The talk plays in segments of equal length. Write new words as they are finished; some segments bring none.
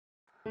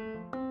This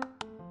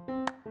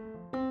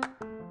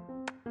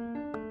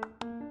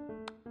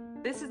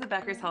is the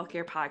Becker's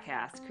Healthcare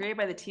Podcast, created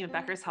by the team at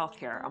Becker's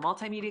Healthcare, a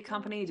multimedia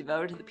company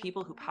devoted to the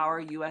people who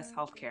power U.S.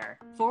 healthcare.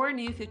 4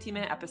 new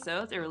 15-minute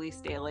episodes are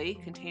released daily,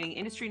 containing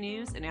industry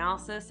news,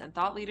 analysis, and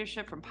thought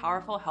leadership from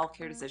powerful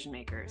healthcare decision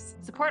makers.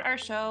 Support our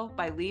show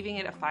by leaving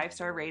it a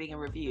 5-star rating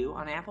and review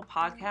on Apple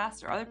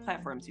Podcasts or other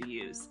platforms you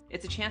use.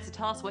 It's a chance to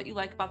tell us what you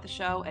like about the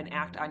show and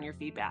act on your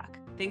feedback.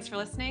 Thanks for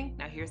listening.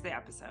 Now here's the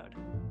episode.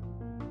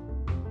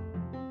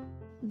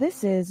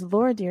 This is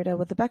Laura Dyrda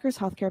with the Becker's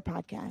Healthcare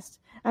Podcast.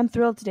 I'm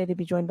thrilled today to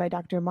be joined by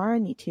Dr. Mara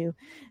Nitu,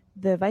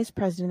 the Vice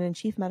President and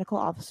Chief Medical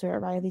Officer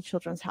at Riley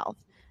Children's Health.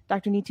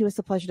 Dr. Nitu, it's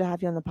a pleasure to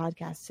have you on the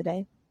podcast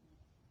today.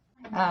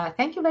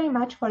 Thank you very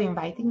much for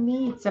inviting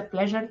me. It's a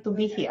pleasure to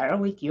be here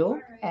with you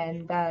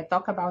and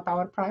talk about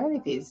our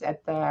priorities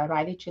at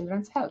Riley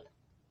Children's Health.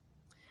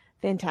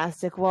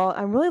 Fantastic. Well,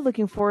 I'm really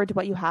looking forward to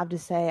what you have to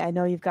say. I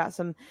know you've got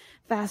some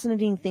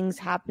fascinating things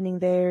happening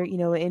there,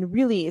 and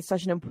really it's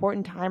such an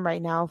important time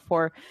right now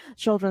for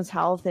children's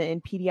health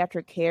and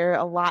pediatric care.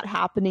 A lot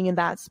happening in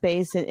that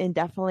space and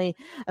definitely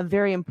a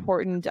very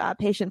important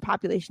patient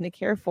population to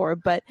care for.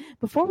 But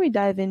before we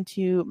dive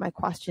into my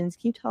questions,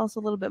 can you tell us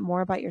a little bit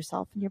more about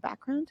yourself and your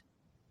background?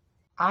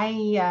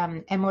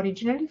 I am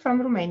originally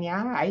from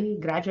Romania. I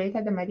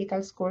graduated the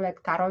medical school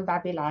at Carol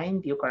Davila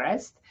in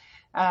Bucharest.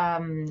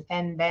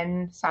 And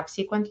then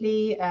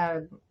subsequently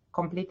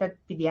completed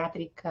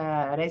pediatric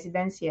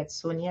residency at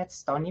SUNY at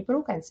Stony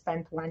Brook and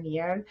spent 1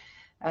 year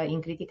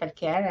in critical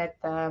care at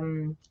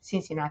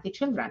Cincinnati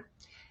Children.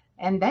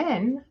 And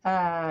then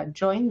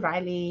joined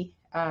Riley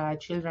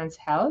Children's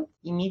Health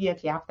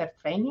immediately after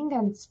training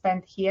and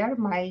spent here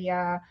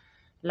my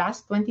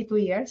last 22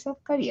 years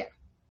of career.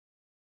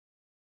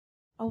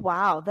 Oh,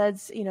 wow.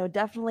 That's,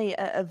 definitely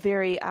a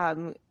very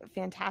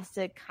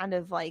fantastic kind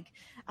of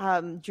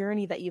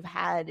journey that you've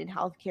had in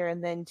healthcare.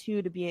 And then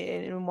too, to be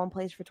in one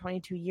place for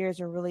 22 years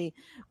and really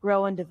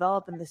grow and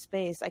develop in the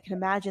space. I can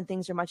imagine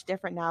things are much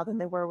different now than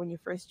they were when you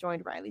first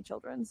joined Riley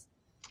Children's.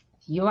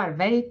 You are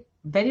very,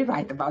 very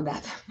right about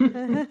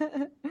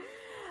that.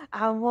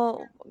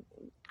 Well,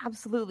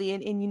 absolutely.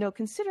 And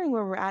considering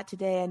where we're at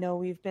today, I know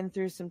we've been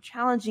through some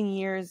challenging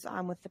years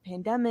with the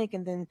pandemic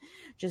and then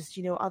just,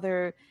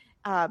 other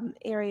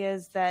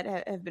areas that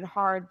have been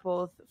hard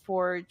both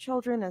for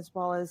children as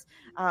well as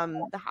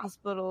the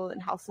hospital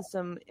and health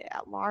system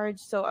at large.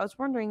 So I was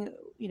wondering,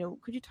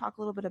 could you talk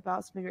a little bit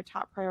about some of your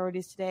top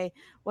priorities today?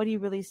 What do you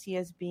really see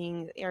as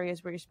being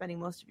areas where you're spending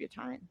most of your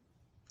time?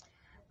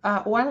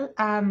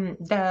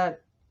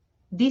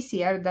 This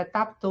year, the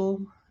top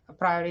two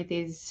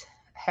priorities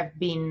have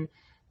been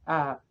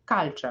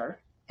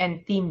culture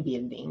and team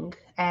building,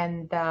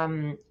 and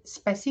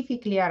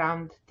specifically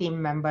around team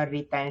member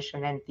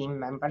retention and team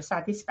member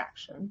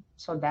satisfaction.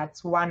 So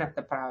that's one of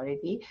the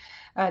priority.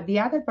 The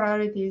other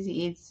priorities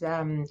is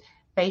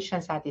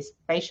patient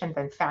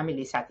and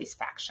family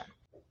satisfaction.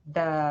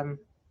 The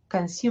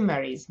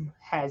consumerism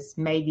has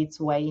made its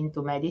way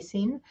into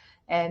medicine,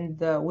 and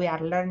we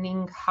are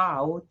learning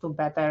how to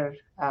better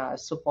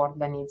support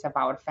the needs of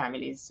our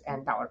families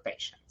and our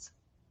patients.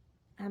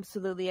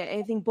 Absolutely.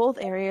 I think both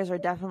areas are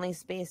definitely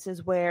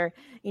spaces where,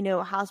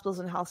 hospitals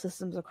and health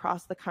systems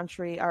across the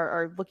country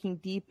are looking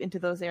deep into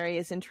those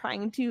areas and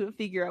trying to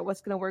figure out what's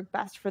going to work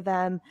best for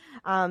them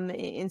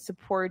and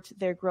support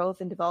their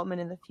growth and development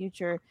in the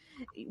future.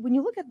 When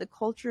you look at the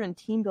culture and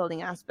team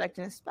building aspect,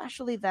 and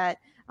especially that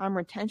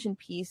retention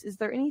piece, is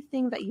there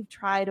anything that you've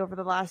tried over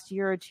the last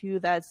year or two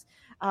that's,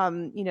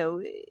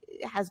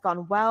 has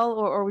gone well,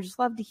 or would just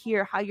love to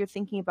hear how you're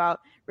thinking about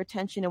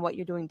retention and what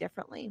you're doing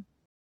differently?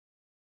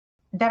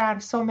 There are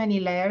so many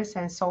layers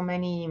and so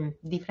many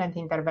different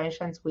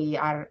interventions.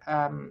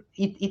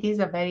 It is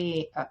a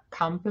very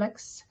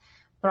complex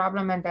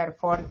problem, and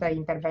therefore the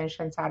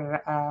interventions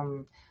are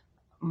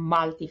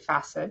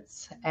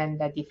multifacets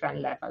and at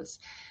different levels.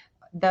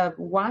 The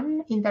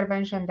one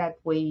intervention that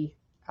we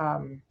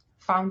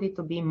found it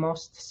to be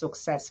most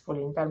successful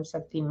in terms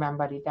of team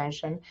member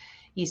retention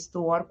is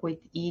to work with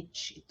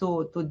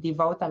to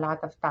devote a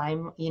lot of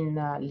time in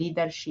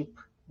leadership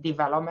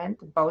development,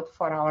 both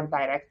for our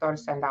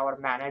directors and our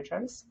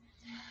managers,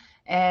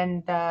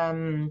 and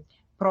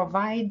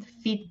provide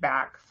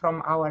feedback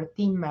from our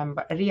team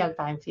member,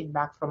 real-time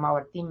feedback from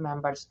our team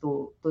members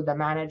to the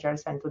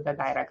managers and to the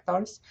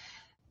directors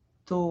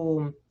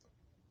to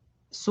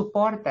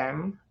support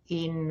them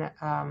in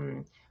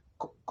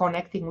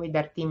connecting with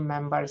their team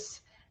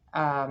members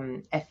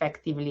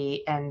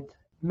effectively and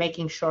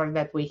making sure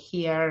that we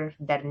hear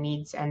their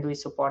needs and we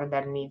support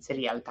their needs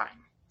real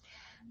time.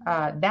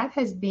 That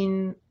has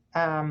been,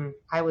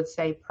 I would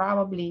say,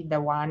 probably the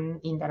one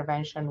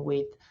intervention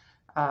with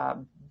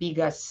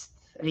biggest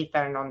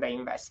return on the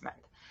investment.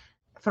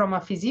 From a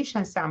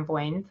physician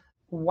standpoint,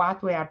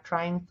 what we are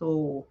trying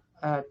to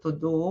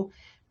do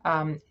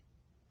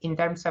in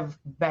terms of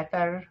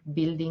better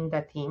building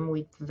the team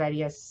with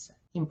various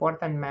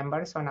important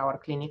members on our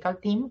clinical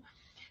team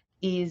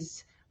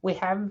is we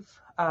have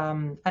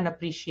an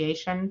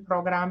appreciation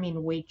program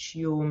in which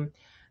you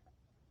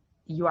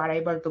you are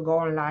able to go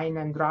online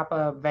and drop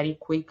a very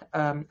quick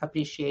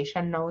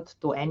appreciation note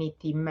to any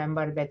team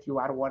member that you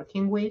are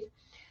working with.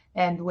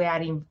 And we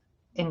are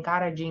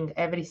encouraging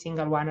every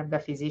single one of the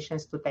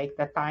physicians to take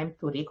the time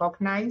to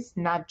recognize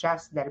not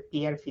just their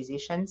peer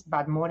physicians,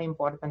 but more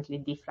importantly,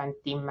 different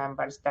team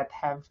members that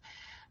have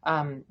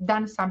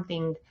done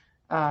something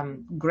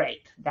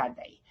great that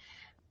day.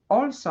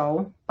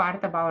 Also,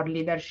 part of our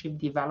leadership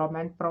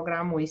development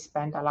program, we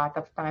spent a lot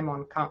of time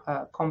on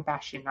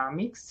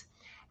compassionomics,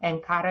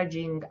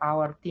 encouraging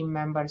our team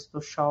members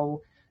to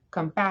show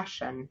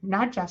compassion,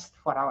 not just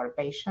for our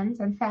patients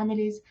and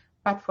families,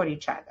 but for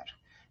each other,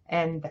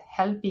 and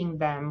helping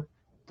them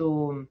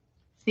to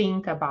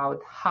think about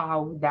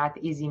how that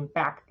is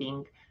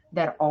impacting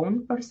their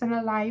own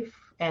personal life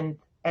and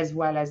as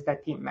well as the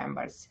team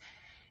members.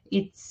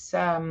 It's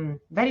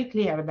very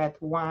clear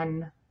that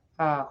one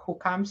who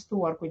comes to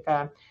work with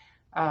a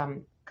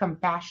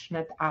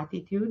compassionate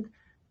attitude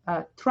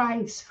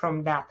thrives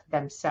from that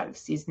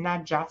themselves. It's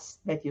not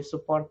just that you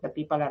support the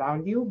people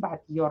around you,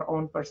 but your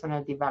own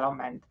personal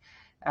development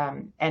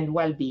and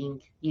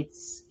well-being,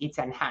 it's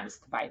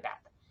enhanced by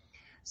that.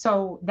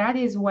 So that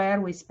is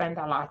where we spend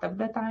a lot of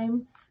the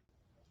time.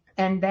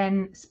 And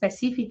then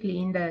specifically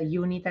in the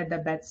unit at the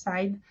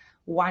bedside,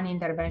 one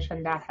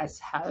intervention that has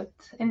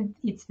helped, and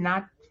it's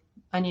not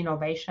an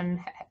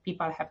innovation,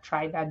 people have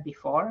tried that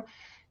before,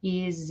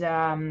 is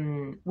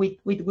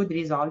with good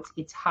results,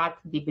 it's hot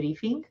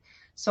debriefing.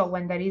 So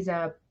when there is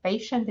a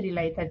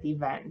patient-related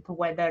event,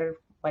 whether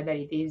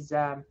it is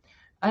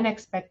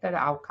unexpected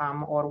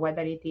outcome or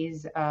whether it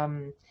is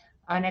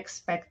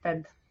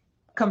unexpected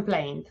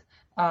complaint,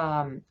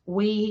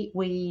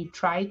 we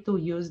try to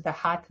use the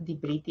hot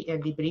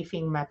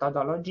debriefing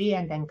methodology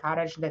and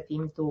encourage the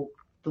team to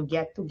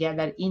get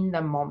together in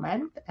the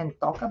moment and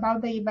talk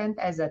about the event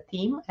as a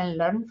team and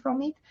learn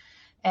from it.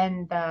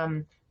 And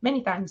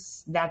many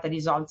times that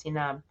results in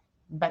a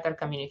better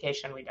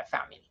communication with the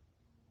family.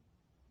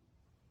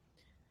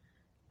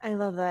 I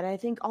love that. I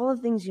think all of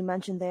the things you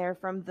mentioned there,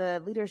 from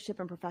the leadership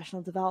and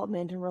professional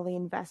development and really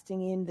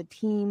investing in the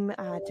team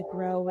to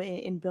grow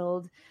and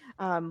build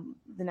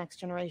the next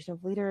generation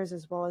of leaders,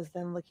 as well as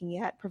then looking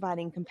at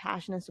providing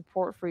compassion and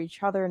support for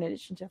each other in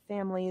addition to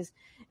families,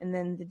 and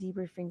then the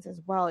debriefings as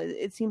well.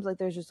 It seems like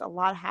there's just a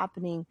lot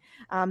happening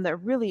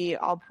that really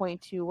all point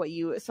to what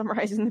you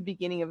summarized in the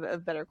beginning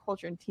of better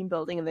culture and team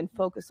building, and then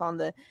focus on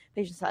the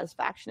patient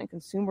satisfaction and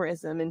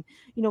consumerism. And,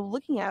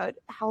 looking at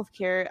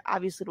healthcare,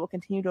 obviously it will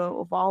continue to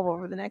evolve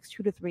over the next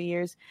 2 to 3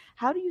 years.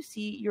 How do you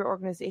see your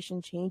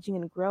organization changing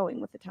and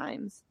growing with the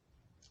times?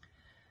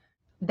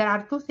 There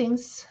are two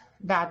things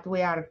that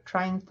we are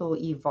trying to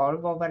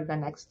evolve over the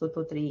next 2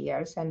 to 3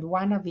 years. And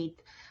one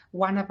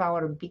of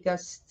our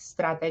biggest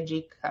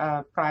strategic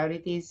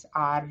priorities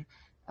are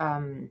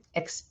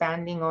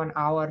expanding on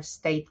our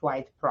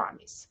statewide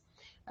promise.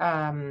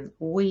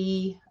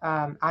 We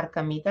are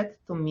committed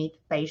to meet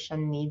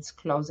patient needs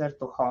closer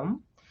to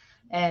home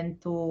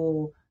and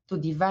to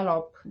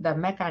develop the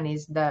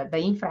mechanism, the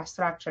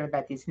infrastructure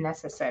that is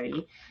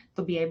necessary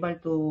to be able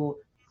to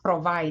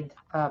provide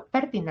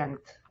pertinent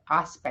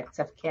aspects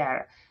of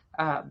care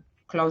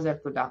closer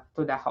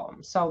to the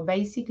home. So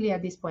basically,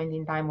 at this point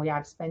in time, we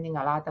are spending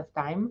a lot of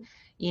time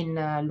in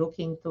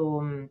looking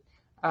to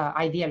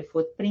ideal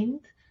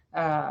footprint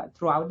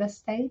throughout the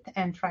state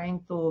and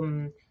trying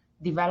to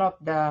develop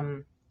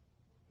the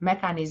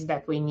mechanism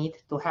that we need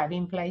to have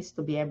in place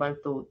to be able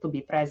to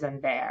be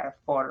present there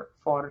for,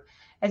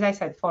 as I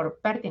said, for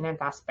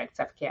pertinent aspects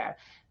of care.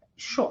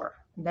 Sure,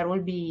 there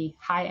will be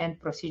high-end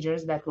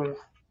procedures that will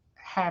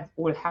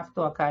have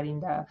to occur in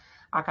the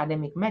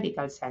academic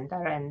medical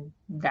center, and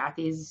that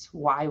is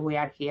why we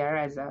are here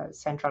as a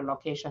central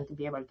location to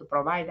be able to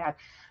provide that.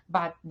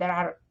 But there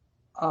are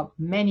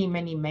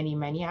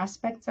many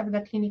aspects of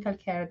the clinical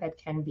care that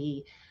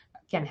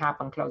can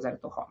happen closer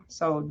to home.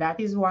 So that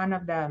is one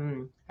of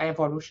the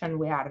evolution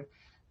we are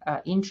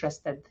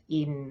interested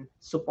in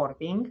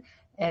supporting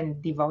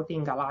and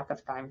devoting a lot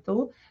of time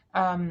to.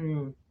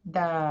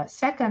 The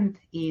second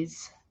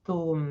is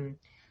to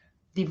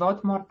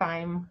devote more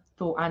time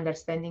to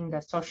understanding the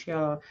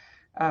social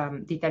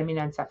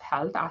determinants of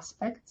health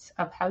aspects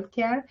of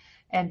healthcare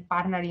and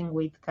partnering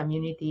with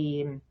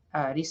community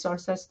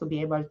resources to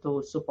be able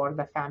to support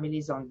the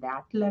families on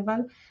that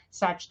level,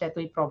 such that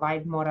we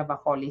provide more of a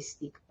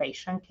holistic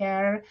patient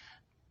care,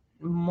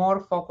 more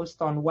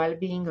focused on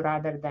well-being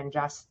rather than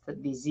just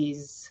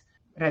disease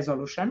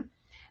resolution,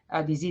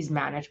 disease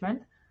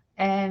management.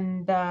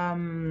 And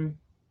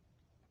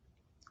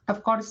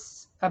of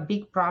course, a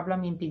big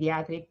problem in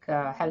pediatric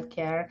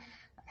healthcare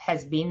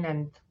has been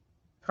and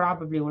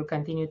probably will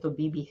continue to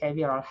be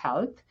behavioral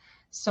health.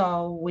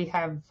 So we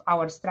have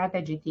our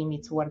strategy team,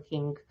 it's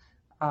working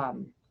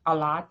a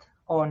lot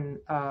on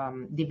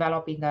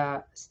developing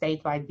a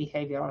statewide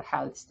behavioral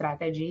health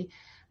strategy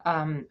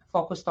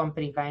focused on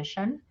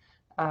prevention,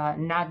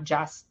 not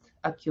just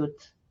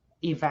acute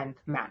event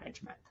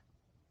management.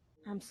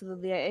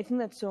 Absolutely. I think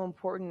that's so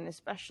important,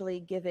 especially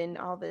given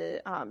all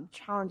the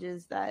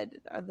challenges that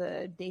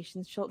the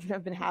nation's children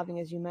have been having,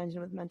 as you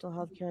mentioned, with mental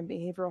health care and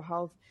behavioral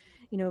health.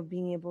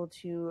 Being able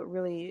to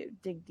really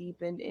dig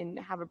deep and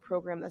have a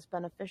program that's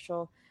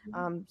beneficial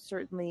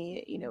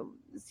certainly,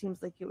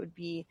 seems like it would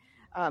be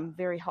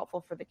very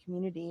helpful for the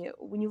community.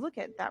 When you look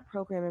at that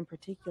program in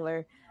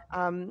particular,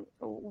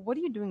 what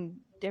are you doing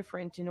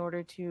different in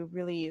order to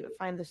really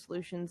find the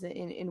solutions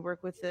and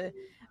work with the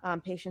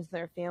patients and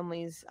their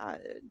families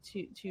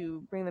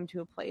to bring them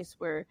to a place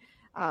where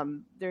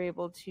they're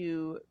able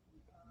to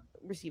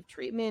receive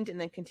treatment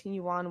and then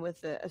continue on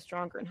with a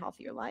stronger and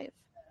healthier life?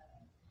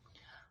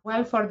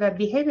 Well, for the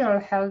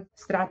behavioral health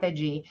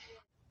strategy,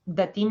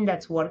 the team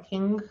that's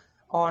working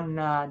on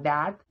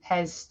that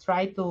has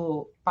tried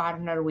to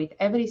partner with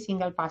every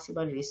single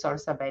possible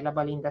resource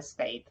available in the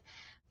state,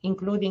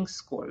 including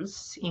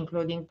schools,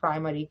 including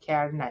primary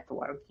care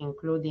network,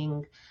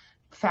 including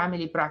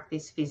family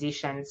practice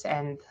physicians.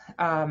 And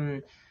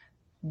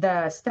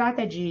the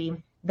strategy,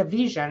 the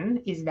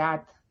vision is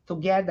that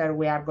together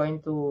we are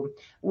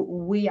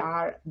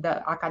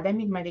the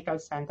academic medical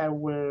center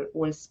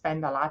will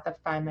spend a lot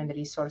of time and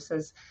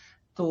resources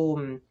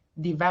to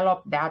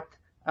develop that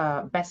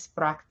best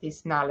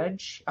practice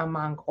knowledge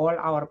among all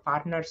our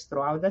partners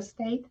throughout the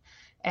state,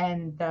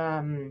 and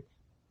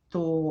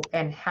to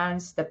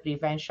enhance the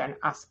prevention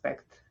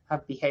aspect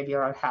of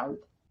behavioral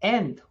health,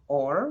 and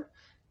or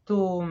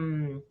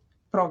to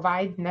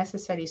provide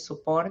necessary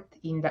support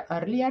in the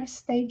earlier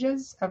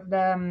stages of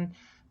the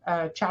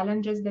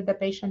challenges that the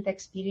patient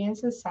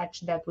experiences,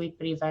 such that we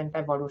prevent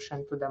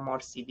evolution to the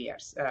more severe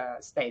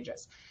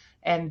stages.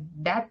 And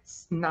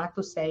that's not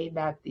to say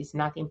that it's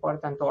not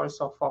important to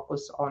also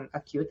focus on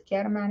acute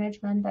care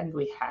management, and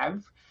we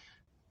have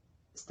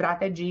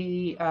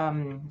strategy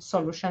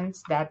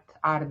solutions that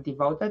are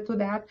devoted to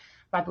that,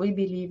 but we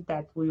believe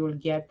that we will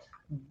get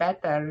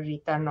better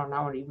return on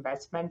our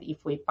investment if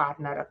we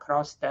partner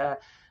across the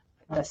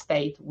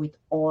state with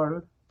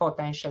all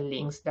potential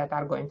links that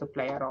are going to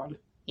play a role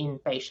in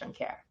patient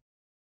care.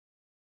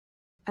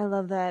 I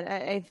love that.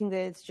 I think that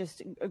it's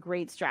just a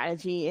great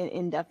strategy,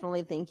 and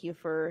definitely thank you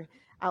for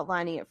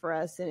outlining it for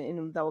us,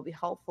 and that will be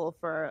helpful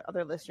for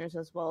other listeners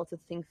as well to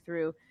think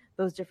through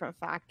those different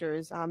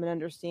factors and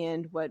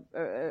understand what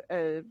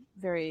a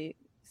very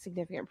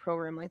significant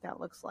program like that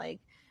looks like.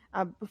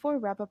 Before we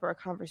wrap up our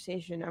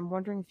conversation, I'm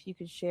wondering if you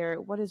could share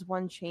what is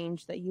one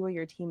change that you or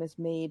your team has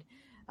made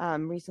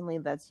recently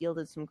that's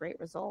yielded some great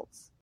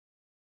results.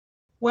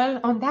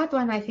 Well, on that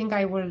one, I think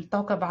I will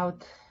talk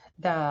about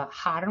the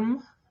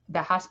harm,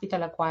 the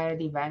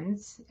hospital-acquired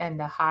events, and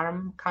the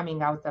harm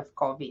coming out of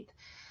COVID.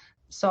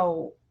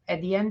 So at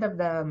the end of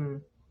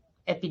the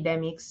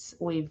epidemics,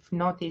 we've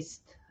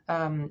noticed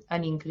an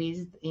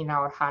increase in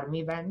our harm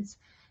events,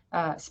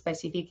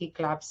 specific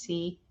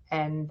eclampsia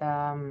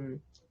and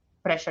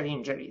pressure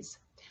injuries,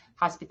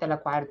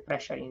 hospital-acquired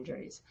pressure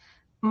injuries.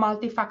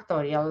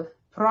 Multifactorial,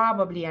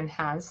 probably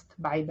enhanced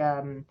by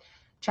the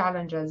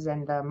challenges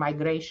and the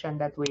migration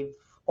that we've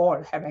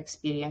all have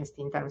experienced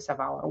in terms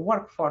of our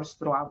workforce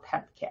throughout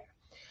healthcare,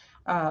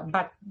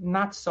 but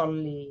not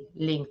solely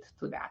linked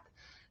to that.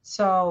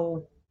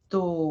 So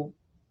to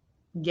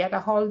get a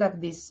hold of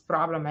this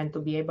problem and to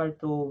be able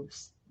to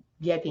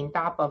get in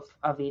top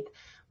of it,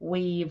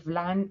 we've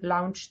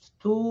launched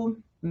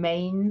two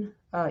main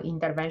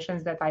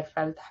interventions that I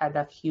felt had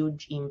a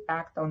huge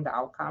impact on the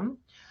outcome.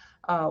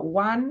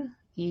 One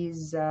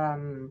is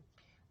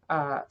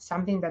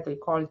something that we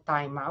call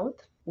timeout,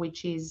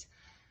 which is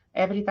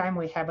every time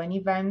we have an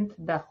event,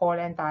 the whole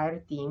entire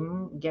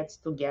team gets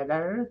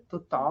together to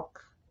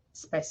talk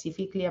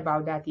specifically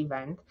about that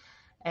event,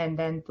 and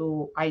then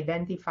to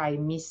identify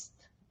missed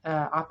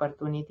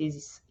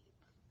opportunities.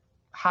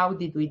 How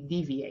did we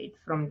deviate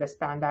from the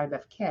standard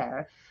of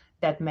care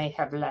that may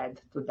have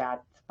led to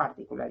that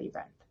particular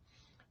event?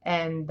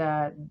 And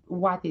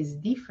what is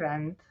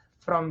different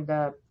from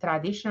the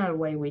traditional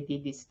way we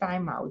did these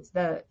timeouts?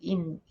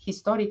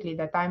 Historically,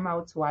 the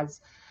timeouts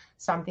was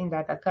something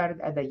that occurred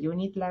at the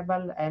unit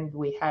level, and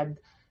we had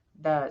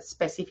the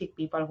specific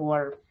people who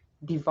were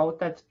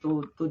devoted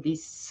to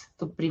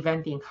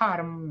preventing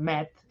harm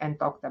met and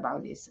talked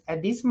about this.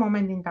 At this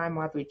moment in time,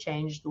 what we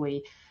changed,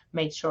 we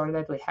made sure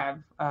that we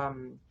have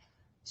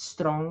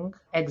strong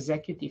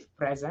executive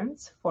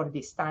presence for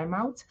these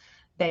timeouts.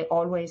 They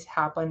always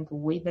happened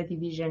with the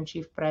division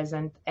chief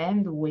present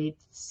and with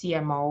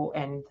CMO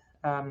and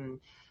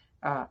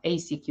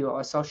ACQ,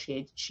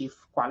 Associate Chief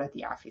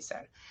Quality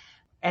Officer.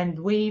 And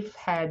we've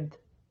had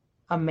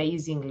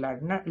amazing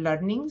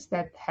learnings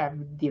that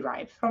have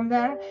derived from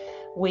there,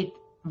 with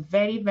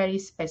very, very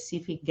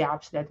specific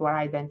gaps that were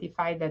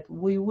identified that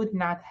we would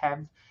not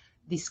have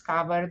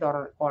discovered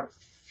or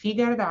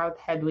figured out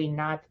had we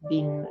not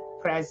been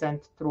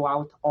present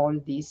throughout all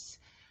these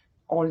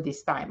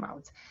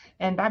timeouts.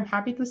 And I'm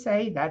happy to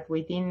say that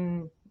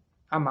within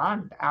a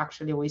month,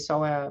 actually, we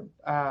saw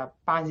a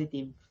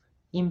positive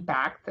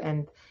impact,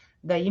 and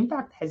the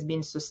impact has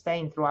been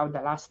sustained throughout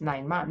the last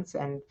 9 months.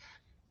 And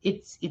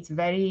it's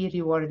very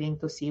rewarding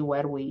to see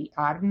where we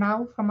are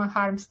now from a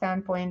harm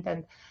standpoint.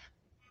 And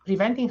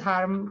preventing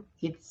harm,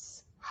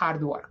 it's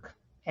hard work,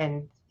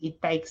 and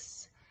it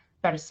takes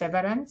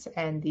perseverance,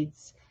 and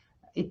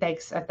it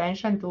takes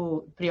attention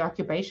to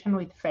preoccupation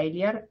with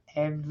failure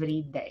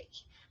every day.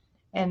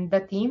 And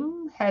the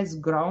team has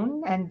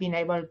grown and been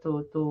able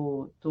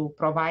to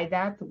provide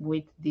that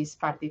with this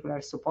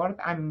particular support.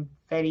 I'm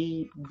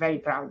very, very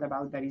proud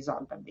about the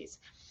result of this.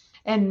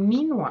 And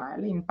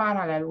meanwhile, in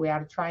parallel, we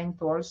are trying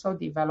to also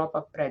develop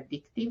a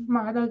predictive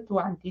model to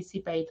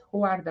anticipate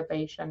who are the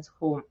patients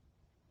who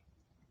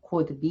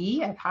could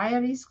be at higher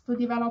risk to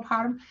develop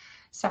harm,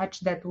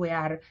 such that we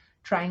are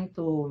trying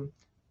to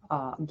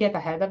get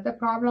ahead of the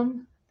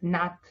problem,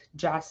 not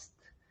just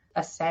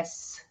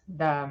assess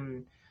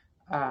the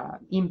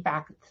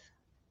impact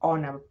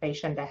on a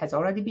patient that has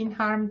already been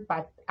harmed,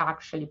 but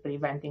actually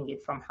preventing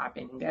it from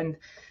happening. And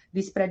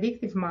this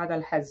predictive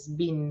model has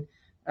been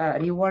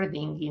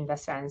rewarding in the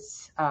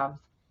sense of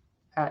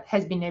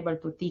has been able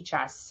to teach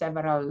us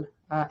several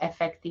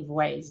effective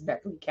ways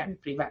that we can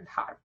prevent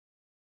harm.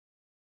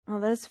 Well,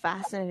 that's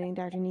fascinating,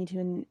 Dr.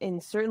 Nitu,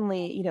 and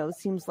certainly, it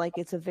seems like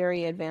it's a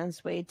very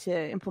advanced way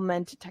to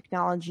implement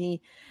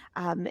technology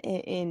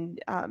and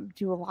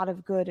do a lot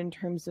of good in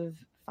terms of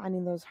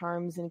finding those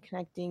harms and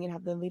connecting and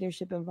have the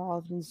leadership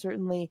involved, and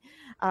certainly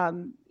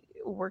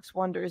works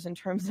wonders in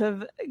terms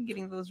of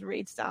getting those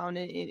rates down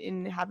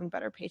and having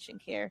better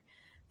patient care.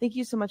 Thank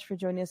you so much for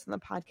joining us on the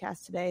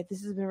podcast today.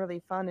 This has been a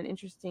really fun and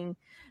interesting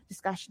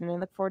discussion, and I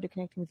look forward to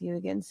connecting with you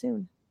again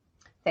soon.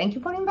 Thank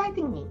you for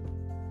inviting me.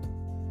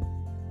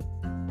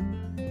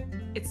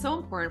 It's so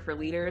important for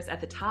leaders at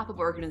the top of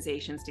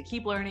organizations to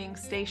keep learning,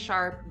 stay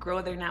sharp,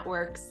 grow their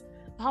networks.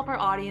 To help our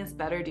audience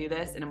better do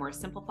this in a more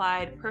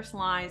simplified,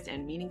 personalized,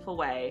 and meaningful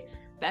way,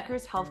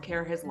 Becker's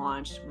Healthcare has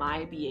launched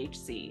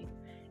MyBHC.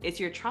 It's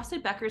your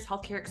trusted Becker's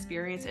Healthcare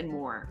experience and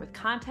more, with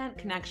content,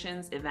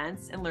 connections,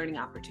 events, and learning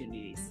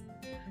opportunities.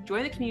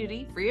 Join the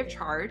community free of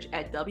charge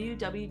at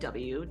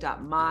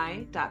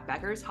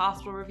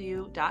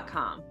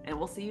www.my.beckershospitalreview.com, and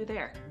we'll see you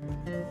there.